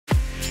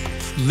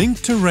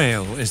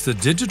Link2rail is the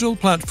digital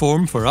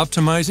platform for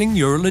optimizing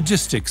your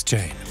logistics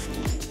chain.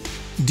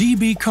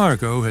 DB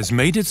Cargo has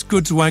made its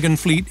goods wagon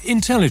fleet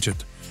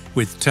intelligent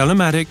with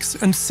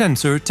telematics and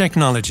sensor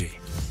technology.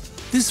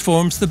 This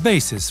forms the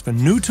basis for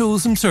new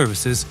tools and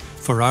services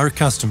for our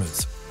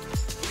customers.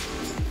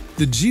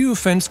 The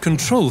Geofence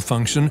Control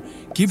function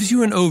gives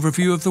you an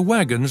overview of the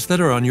wagons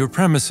that are on your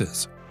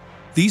premises.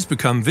 These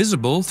become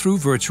visible through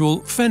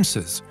virtual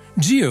fences,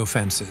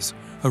 geofences,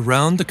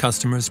 around the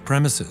customer's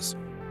premises.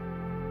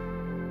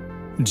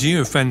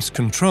 Geofence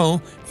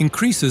Control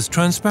increases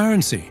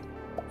transparency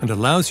and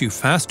allows you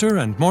faster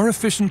and more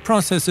efficient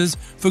processes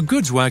for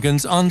goods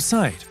wagons on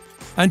site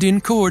and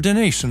in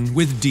coordination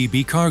with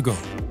DB Cargo.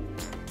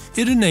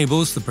 It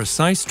enables the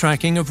precise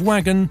tracking of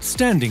wagon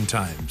standing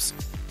times.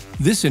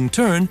 This in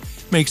turn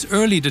makes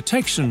early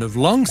detection of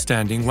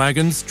long-standing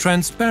wagons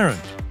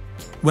transparent.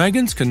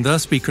 Wagons can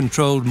thus be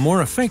controlled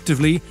more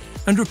effectively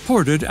and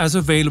reported as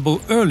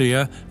available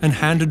earlier and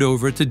handed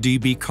over to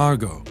DB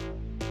Cargo.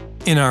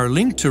 In our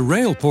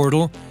Link2rail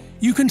portal,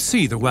 you can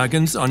see the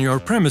wagons on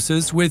your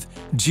premises with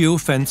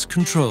Geofence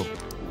Control.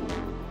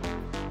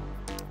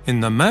 In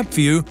the map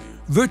view,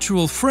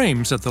 virtual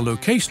frames at the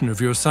location of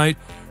your site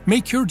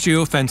make your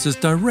geofences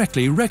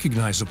directly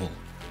recognizable.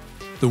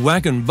 The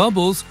wagon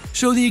bubbles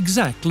show the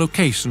exact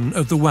location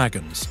of the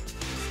wagons.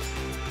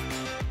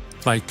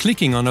 By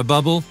clicking on a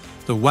bubble,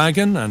 the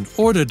wagon and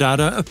order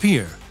data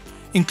appear,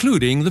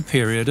 including the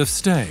period of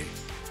stay.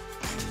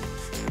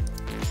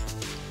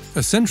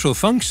 A central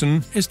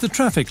function is the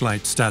traffic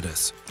light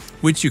status,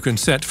 which you can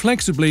set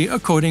flexibly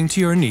according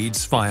to your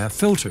needs via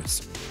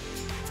filters.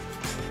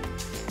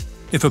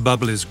 If a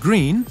bubble is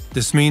green,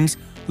 this means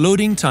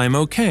loading time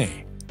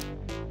OK.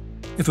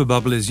 If a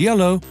bubble is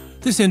yellow,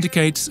 this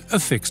indicates a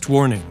fixed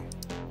warning.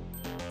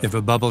 If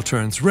a bubble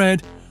turns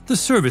red, the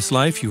service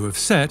life you have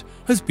set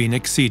has been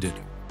exceeded.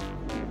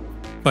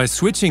 By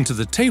switching to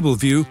the table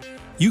view,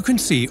 you can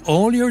see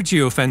all your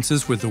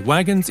geofences with the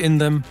wagons in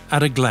them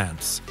at a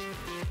glance.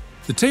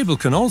 The table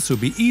can also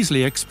be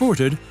easily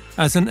exported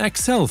as an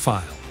Excel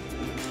file.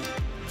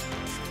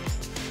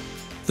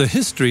 The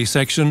History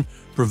section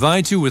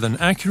provides you with an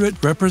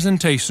accurate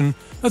representation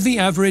of the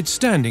average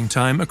standing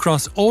time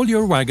across all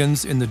your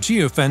wagons in the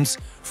geofence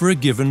for a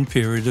given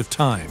period of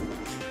time.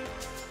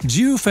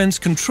 Geofence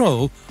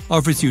Control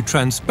offers you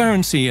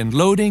transparency in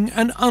loading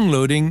and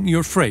unloading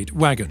your freight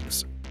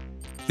wagons.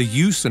 The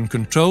use and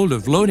control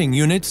of loading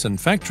units and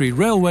factory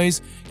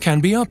railways can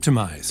be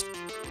optimized.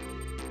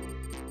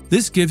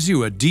 This gives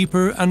you a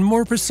deeper and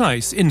more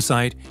precise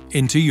insight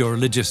into your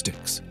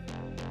logistics.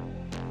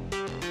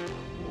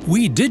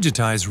 We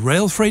digitize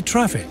rail freight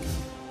traffic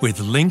with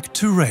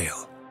Link2rail.